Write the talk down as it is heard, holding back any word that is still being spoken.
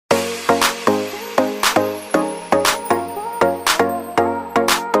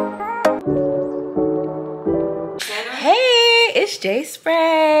it's J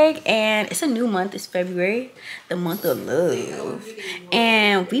Sprague, and it's a new month. It's February, the month of love.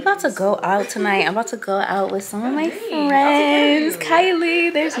 And we about to go out tonight. I'm about to go out with some of my friends.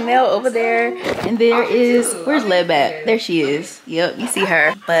 Kylie, there's Mel over there, and there is, where's Leb at? There she is. Yep, you see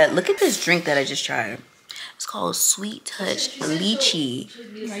her. But look at this drink that I just tried. It's called Sweet Touch Lychee.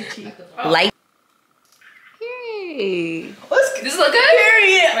 Light. Hey. This look good?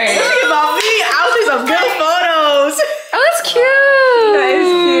 Period. Look about me. I'll take some good photos. Oh, that's cute. That is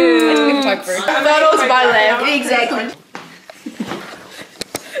cute. Photos by Lab. Exactly.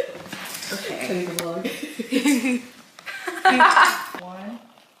 Okay. 1,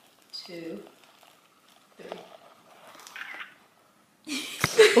 2, 3.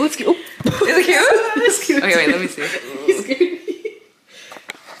 Oh, it's cute. Is it cute? It's cute. Okay, wait, let me see.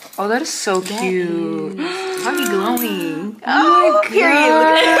 Oh, that is so cute. I'll be glowing. Oh, period.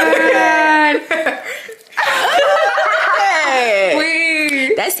 Look at that.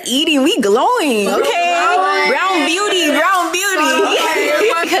 Wait. That's eating. We glowing. Okay. Brown beauty. Brown beauty.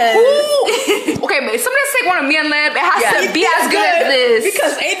 Okay, but if somebody take one of me and Lab, it has to be as good as this.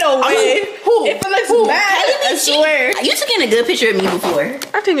 Because ain't no way. If it looks bad, I swear. You took in a good picture of me before.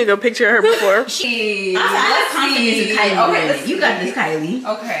 I've taken a good picture of her before. I have confidence in Kylie. Okay, you got this, Kylie.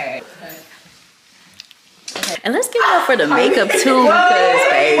 Okay. And let's give it up for the makeup too, because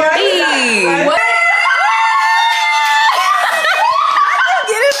baby. What? I'm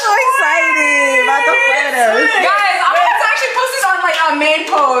getting so excited about the photos. Guys, I'm going to actually post this on like a main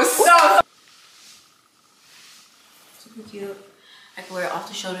post. So. Super cute. I can wear it off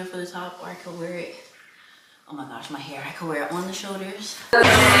the shoulder for the top, or I could wear it, oh my gosh, my hair. I could wear it on the shoulders.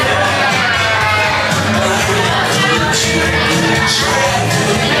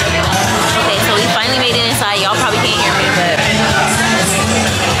 Okay, so we finally made it inside. Y'all probably can't hear me, but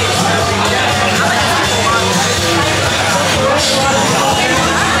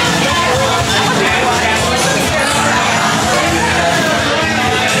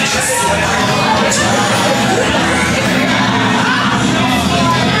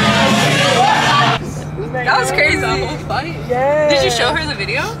That was crazy. The whole fight. Yeah. Did you show her the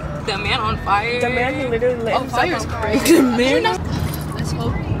video? The man on fire. The man who literally lit himself fire's on fire. crazy. The man. Let's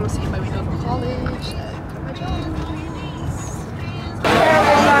hope you don't see my way to college.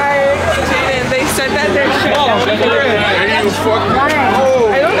 They said that they're shut down. I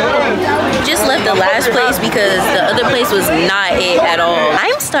don't know. just left the last place because the other place was not it at all.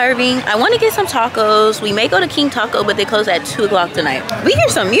 I'm starving. I want to get some tacos. We may go to King Taco, but they close at 2 o'clock tonight. We hear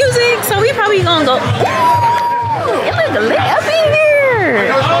some music, so we probably gonna go. Ooh, it look lit up in here.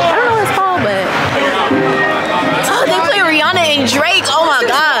 I don't know what it's called, but oh, they play Rihanna and Drake. Oh my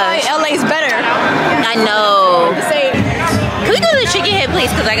gosh. LA's better. I know. Can we go to the chicken head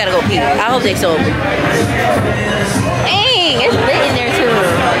place? Because I gotta go pee. I hope they still open. Dang, it's lit in there too.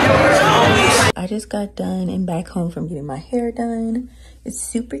 I just got done and back home from getting my hair done. It's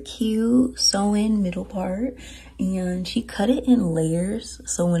super cute, sewing middle part, and she cut it in layers.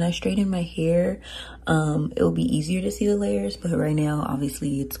 So when I straighten my hair, it'll be easier to see the layers. But right now,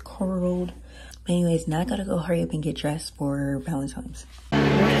 obviously, it's curled. But anyways, now I gotta go hurry up and get dressed for Valentine's.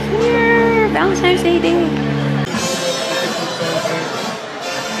 Here, Valentine's Day day.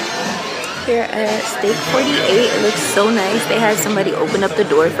 Here at Steak 48, it looks so nice. They had somebody open up the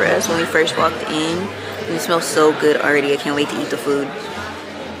door for us when we first walked in. And it smells so good already. I can't wait to eat the food.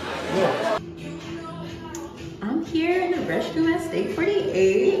 I'm here in the restroom at Steak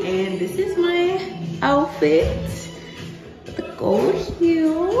 48, and this is my outfit with the gold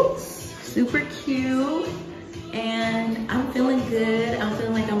heels. Super cute. And I'm feeling good. I'm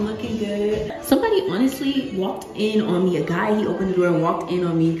feeling like I'm looking good. Somebody honestly walked in on me. A guy, he opened the door and walked in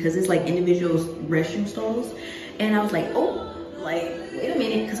on me because it's like individual restroom stalls. And I was like, oh, like, wait a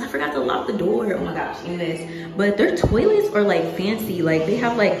minute, because I forgot to lock the door. Oh my gosh, anyways. But their toilets are like fancy. Like they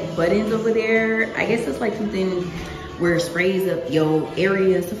have like buttons over there. I guess it's like something where it sprays up your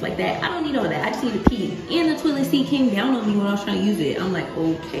area and stuff like that. I don't need all that. I just need to pee. And the toilet seat came down on me when I was trying to use it. I'm like,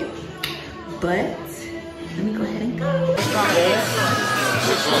 okay. But let me go ahead and go.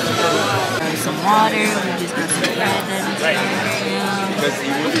 Some water. We're just gonna sit right there.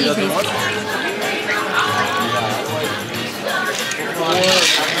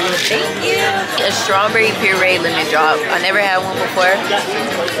 Thank you. A strawberry puree lemon drop. I never had one before.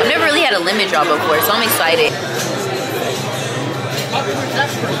 I've never really had a lemon drop before, so I'm excited.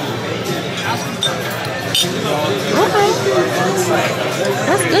 Okay.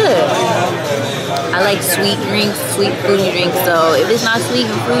 That's good. I like sweet drinks, sweet fruity drinks, so if it's not sweet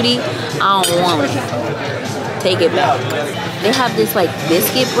and fruity, I don't want it. Take it back. They have this like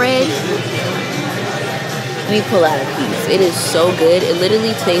biscuit bread. Let me pull out a piece. It is so good. It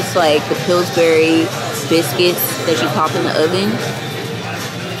literally tastes like the Pillsbury biscuits that you pop in the oven.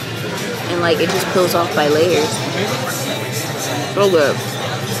 And like it just peels off by layers. So good.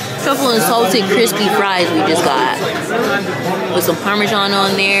 Truffle and salted crispy fries we just got. With some Parmesan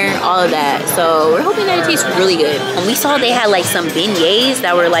on there, all of that. So we're hoping that it tastes really good. And we saw they had like some beignets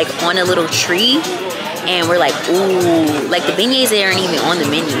that were like on a little tree. And we're like, ooh, like the beignets, they aren't even on the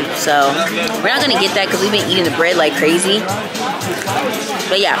menu. So we're not gonna get that because we've been eating the bread like crazy.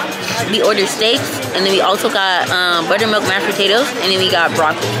 But yeah, we ordered steaks, and then we also got buttermilk mashed potatoes, and then we got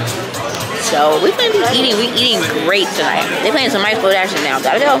broccoli. So we're gonna be eating, we're eating great tonight. They're playing some Michael Jackson now,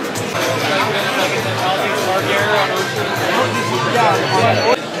 gotta go.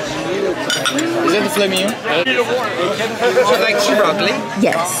 Is that the filet mignon? Would you like some broccoli?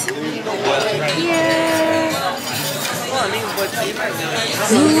 Yes. Yeah.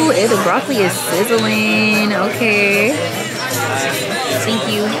 Ooh, the broccoli is sizzling. Okay. Thank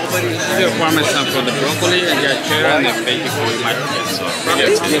you. You have Parmesan for the broccoli, and you have cheddar and the bacon for the mashed potatoes.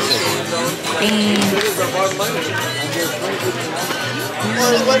 Yes, yes, sir.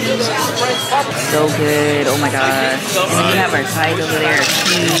 So good. Oh my gosh. And then we have our sides over there.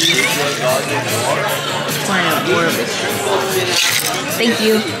 Thank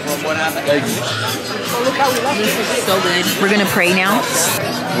you. This is so good. We're gonna pray now.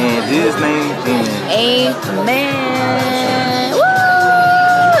 In Jesus' name, amen. Amen. Woo!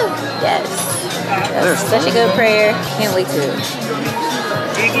 Yes. That's such a good prayer. Can't wait to.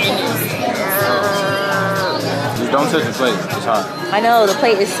 Just don't touch the plate. It's hot. I know, the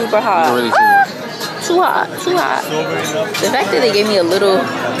plate is super hot. Really Too hot, too hot. The fact that they gave me a little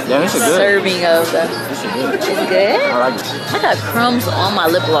serving of the... It's good? I like it. I got crumbs on my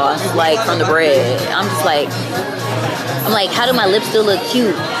lip gloss, like from the bread. I'm like, how do my lips still look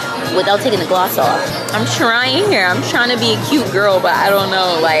cute without taking the gloss off? I'm trying here. I'm trying to be a cute girl, but I don't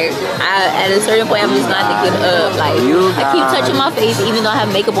know. Like, at a certain point, I'm just not to give up. Like, I keep touching my face, even though I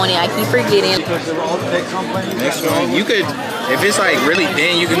have makeup on it. I keep forgetting. Next one, you could, if it's like really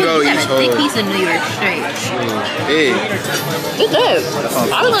thin, you can go each whole. Thick piece of New York straight. Big. It's good.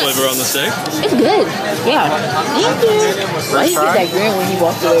 Flavor on the steak? It's good. Yeah. Thank you. Why he get that grin when he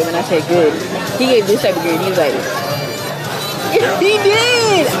walked away when I said good? He gave this type of grin. He was like, he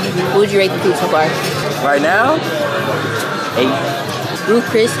did. What would you rate the food so far? Right now, 8. Ruth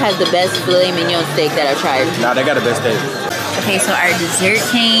Chris has the best filet mignon steak that I've tried. Nah, they got the best steak. Okay, so our dessert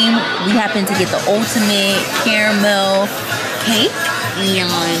came. We happened to get the ultimate caramel cake.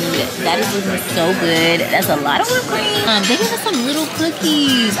 And that is looking so good. That's a lot of whipped cream. They gave us some little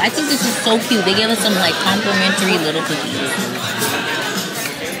cookies. I think this is so cute. They gave us some like complimentary little cookies.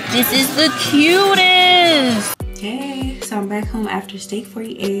 This is the cutest. Hey, so I'm back home after Steak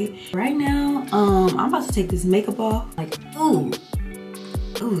 48. Right now, I'm about to take this makeup off. Like, ooh,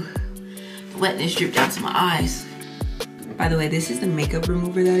 the wetness dripped down to my eyes. By the way, this is the makeup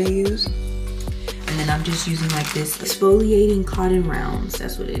remover that I use. And then I'm just using like this exfoliating cotton rounds.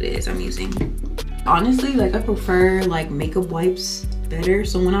 That's what it is I'm using. Honestly, like I prefer like makeup wipes better.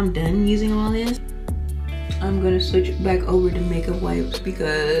 So when I'm done using all this, I'm gonna switch back over to makeup wipes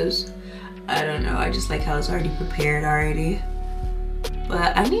because I don't know, I just like how it's already prepared already.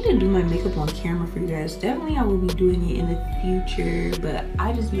 But I need to do my makeup on camera for you guys. Definitely I will be doing it in the future, but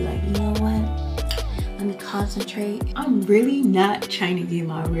I just be like, you know what? Let me concentrate. I'm really not trying to get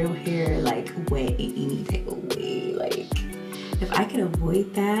my real hair like wet in any type of way. Like, if I could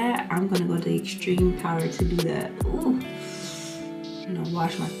avoid that, I'm gonna go to the extreme power to do that. Ooh. I'm gonna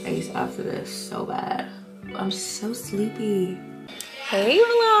wash my face after this so bad. I'm so sleepy. Hey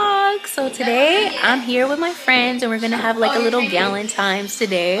vlog, so today I'm here with my friends and we're gonna have like a little Galentine's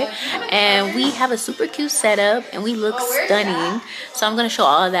today, and we have a super cute setup and we look stunning, so I'm gonna show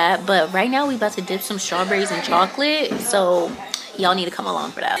all of that. But right now we about to dip some strawberries in chocolate, so y'all need to come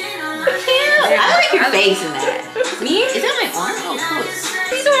along for that. I like your face in that. Me? Is that my arm? Oh cool.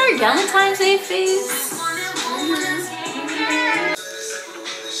 These are our Galentine's Day face.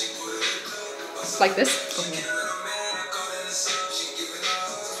 Like this? Okay.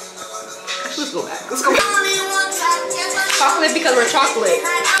 Let's go back. Let's go back. Chocolate because we're chocolate.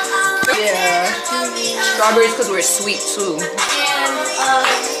 Yeah. Strawberries because we're sweet too. And brownies.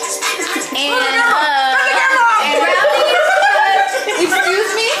 Excuse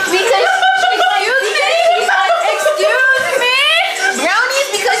me? Because excuse me? Brownies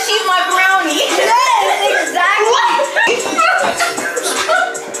because she's my brownie. Yes, exactly.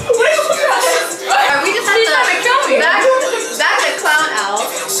 We just have to kill me. Back to clown out.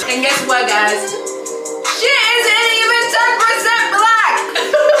 And guess what, guys? She isn't even 10% black.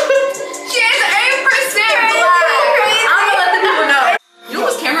 She is 8% black.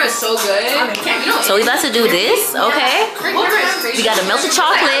 is so good. So we about to do this, okay? We gotta melt the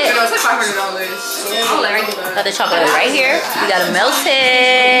chocolate. It's like $500. Got the chocolate right here. We gotta melt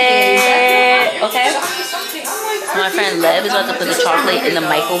it, okay? So my friend Lev is about to put the chocolate in the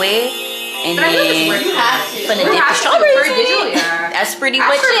microwave, and then gonna dip the strawberries in it. That's pretty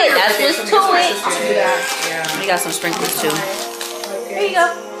much it. That's what's to it. We got some sprinkles too. There you go.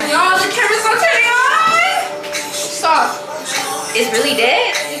 Y'all, the camera's not turning on. Stop. It's really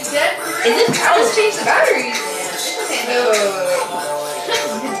dead? It's dead. Is it? I just changed the batteries. No.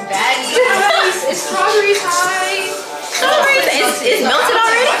 It's strawberry time. Strawberries? It's melted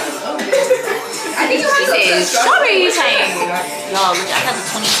already? I think This is strawberry time. Y'all, look, I got the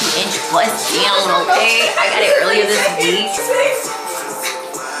 22-inch bust down, okay? I got it earlier this week.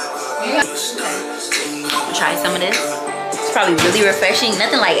 Try some of this. It's probably really refreshing.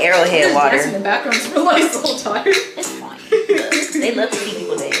 Nothing like Arrowhead water. In the background, so like so tired. It's fine. They love to see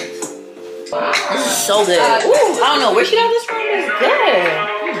people dance. This is so good. Ooh, I don't know where she got this from. It's good.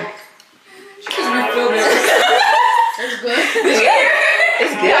 Just refilled it. It's good. Yeah.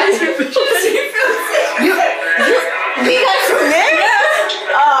 It's good. You got it from there?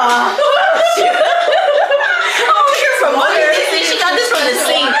 Oh, you're promoting this thing. She got this from the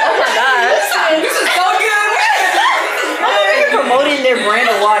sink. Oh my gosh. This is so good. You're promoting their brand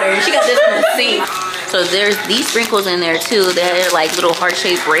of water. She got this from the sink. So there's these sprinkles in there too. They're like little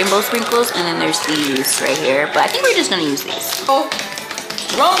heart-shaped rainbow sprinkles, and then there's these right here. But I think we're just gonna use these. Oh.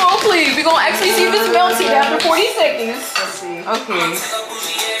 Drum roll, please. We're gonna actually see if it's melted after 40 seconds. Let's see. Okay.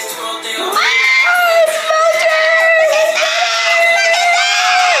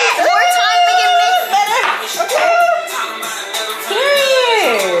 More time to get this better. Okay.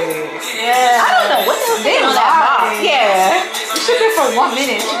 Yeah. I don't know what the hell they on that box. Yeah. We shook it for 1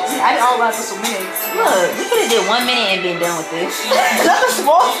 minute. I did all that for some minutes. Look, we could have did 1 minute and been done with this. That's a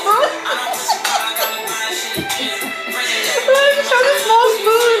small spoon. Show the small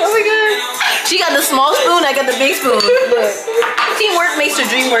spoon. Oh my god. She got the small spoon, I got the big spoon. Look. Teamwork makes the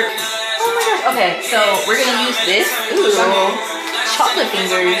dream work. Oh my gosh. Okay, so we're gonna use this. Ooh. Chocolate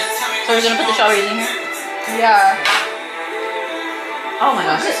fingers. So we're gonna put the strawberries in here? Yeah. Oh my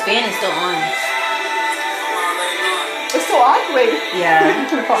gosh, this fan is still on. It's so on? Wait. Yeah.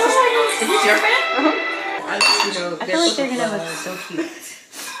 Turn it off. Is this your fan? I feel like they're gonna look so cute.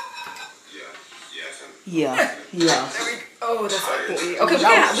 Yeah. Yeah. Oh, that's so cool. Okay, we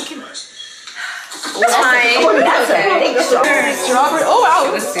can. That's okay. Strawberry. Oh wow.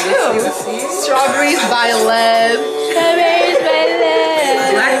 Let's see. Strawberries by Lev. Strawberries by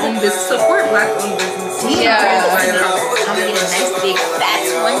Lev. Black owned business. Support black owned business. Yeah. I'm gonna get a nice big fat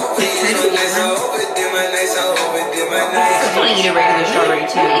one. I want to eat a regular strawberry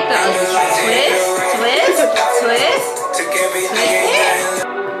too. Eat the other twist, twist, twist, twist it.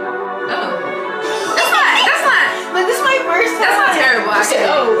 But this is my first time. That's not terrible actually.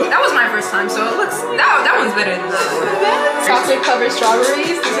 Oh. That was my first time, so it looks that one's better than that one. Chocolate covered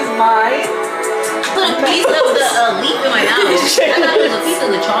strawberries. This is mine. Put a piece of the leaf in my mouth. I thought it was a piece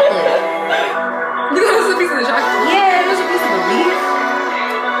of the chocolate. You know, it's a piece of the chocolate. Yeah, it was a piece of the leaf.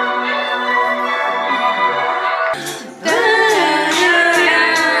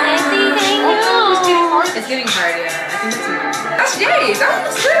 It's getting hard, yeah. I think it's that's yay. That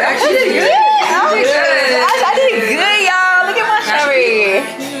was good actually. I did good. I did good, y'all. Look at my strawberry.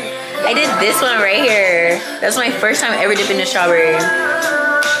 I did this one right here. That's my first time ever dipping the strawberry.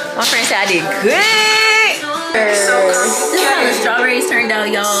 My friend said I did good. This is how the strawberries turned out,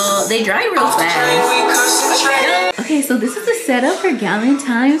 y'all. They dried real fast. Okay, so this is the setup for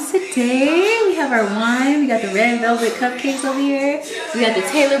Galentine's today. We have our wine. We got the red velvet cupcakes over here. We got the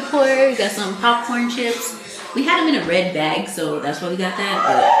Taylor Porter. We got some popcorn chips. We had them in a red bag, so that's why we got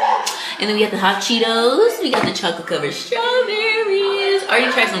that. And then we got the hot Cheetos. We got the chocolate covered strawberries. I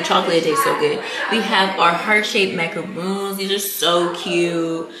already tried some chocolate. It tastes so good. We have our heart-shaped macaroons. These are so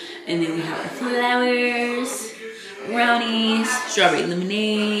cute. And then we have our flowers, brownies, strawberry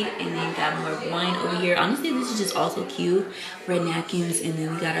lemonade, and then got more wine over here. Honestly, this is just also cute. Red napkins, and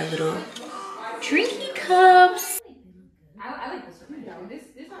then we got our little drinky cups. I like this one. This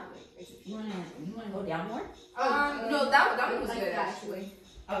not good. You wanna go down more? No, that one was good actually.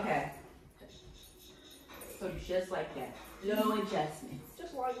 Okay. So just like that. No adjustments.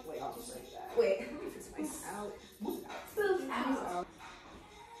 Just like I'll just like that. Wait, let me fix my out. Move out.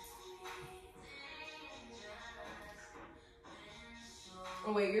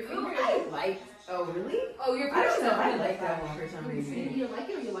 Oh wait, your finger. I like. Oh really? Oh, your I finger. don't know. I like that one for some reason. You like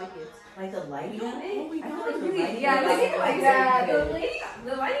it or you like it? Like the lighting on it. Oh my I feel god, like the really? lighting Yeah, on I like it it like is that. very The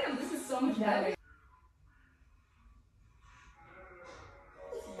good. lighting of this is so much better.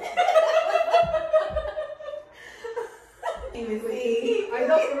 I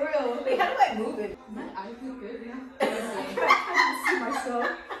know for real. Wait, how do I move it? I feel good now. I see myself.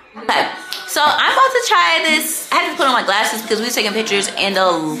 Okay, so I'm about to try this. I had to put on my glasses because we were taking pictures and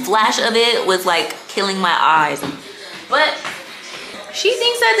the flash of it was like killing my eyes. But she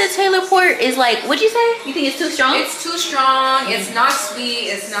thinks that the Taylor port is like, what'd you say? You think it's too strong? It's too strong. It's not sweet.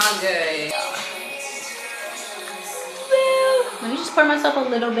 It's not good. Well, let me just pour myself a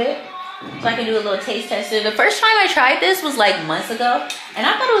little bit so I can do a little taste tester. The first time I tried this was like months ago and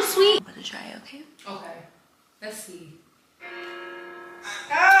I thought it was sweet. I'm about to try it, okay? Okay. Let's see.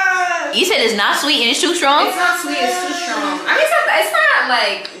 You said it's not sweet and it's too strong? It's not sweet, it's too strong. I mean, it's not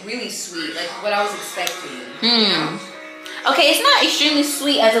like really sweet, like what I was expecting. You know? Okay, it's not extremely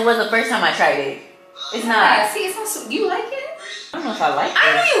sweet as it was the first time I tried it. It's not. Yeah, see, it's not sweet. You like it? I don't know if I like it.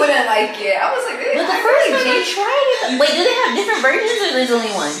 I knew you wouldn't like it. I was like, but the first time I tried it. Wait, do they have different versions or there's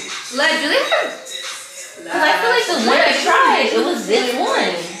only one? Like, do they have? Because I feel like the one I tried, it was this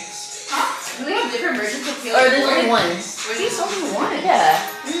one. Huh? Do they have different versions of Taylor? Or there's only one? There's only one. Yeah.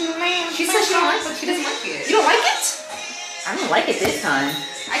 Man, she said she don't like it. She doesn't like it. You don't like it? I don't like it this time.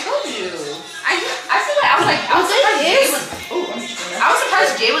 I told you. I feel like I was surprised Jay would. I was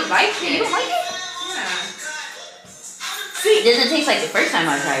surprised Jay would like it. You don't like it? Yeah. See, it doesn't taste like the first time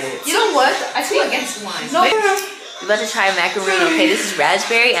I tried it. You know what? I feel against wine. No. We're about to try macaroon. Okay, this is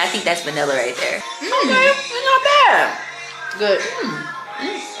raspberry, and I think that's vanilla right there. Okay, it's not bad. Good.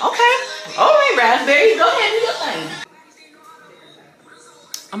 Okay. All right, raspberry. Go ahead, do your thing.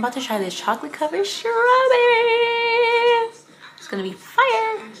 I'm about to try this chocolate covered strawberry. It's gonna be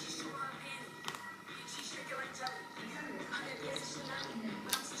fire.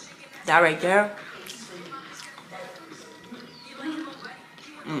 That right there.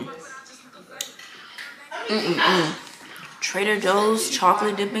 Trader Joe's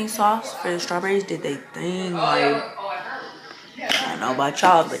chocolate dipping sauce for the strawberries did they thing. Like, I don't know about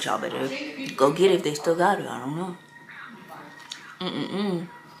y'all, but y'all better go get it if they still got it. I don't know.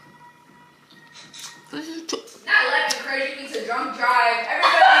 This is Not like encouraging me to drunk drive.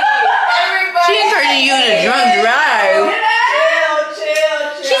 Everybody. She encouraging you to drunk drive. Chill.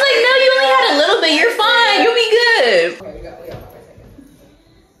 She's like, no, you only had a little bit. You're fine. You'll be good.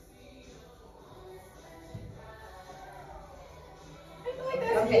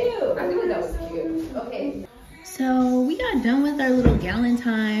 Okay. So we got done with our little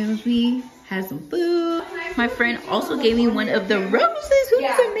Galentine's. We had some food. My friend also gave me one of the roses. Who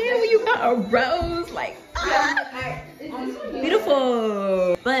doesn't man when you got a rose? Like,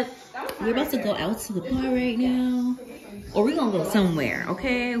 beautiful. But we're about to go out to the bar right now. Or we're gonna go somewhere,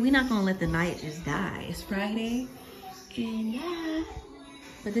 okay? We're not gonna let the night just die. It's Friday. And yeah.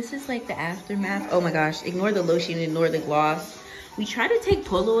 But this is like the aftermath. Oh my gosh, ignore the lotion, ignore the gloss. We tried to take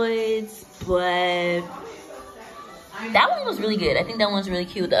Polaroids, but that one was really good. I think that one's really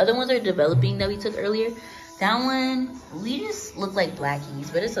cute. The other ones are developing that we took earlier. That one, we just look like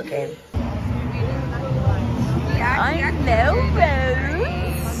blackies, but it's okay. I know,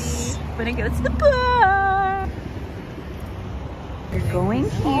 Rose. Gonna go to the bar. We're going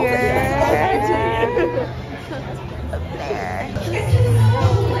here. Up there.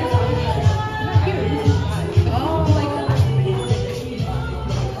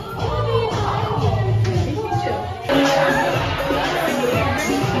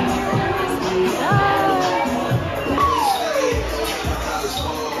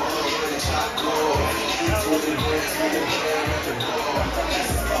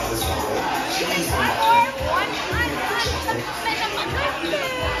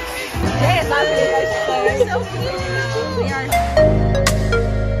 So cute.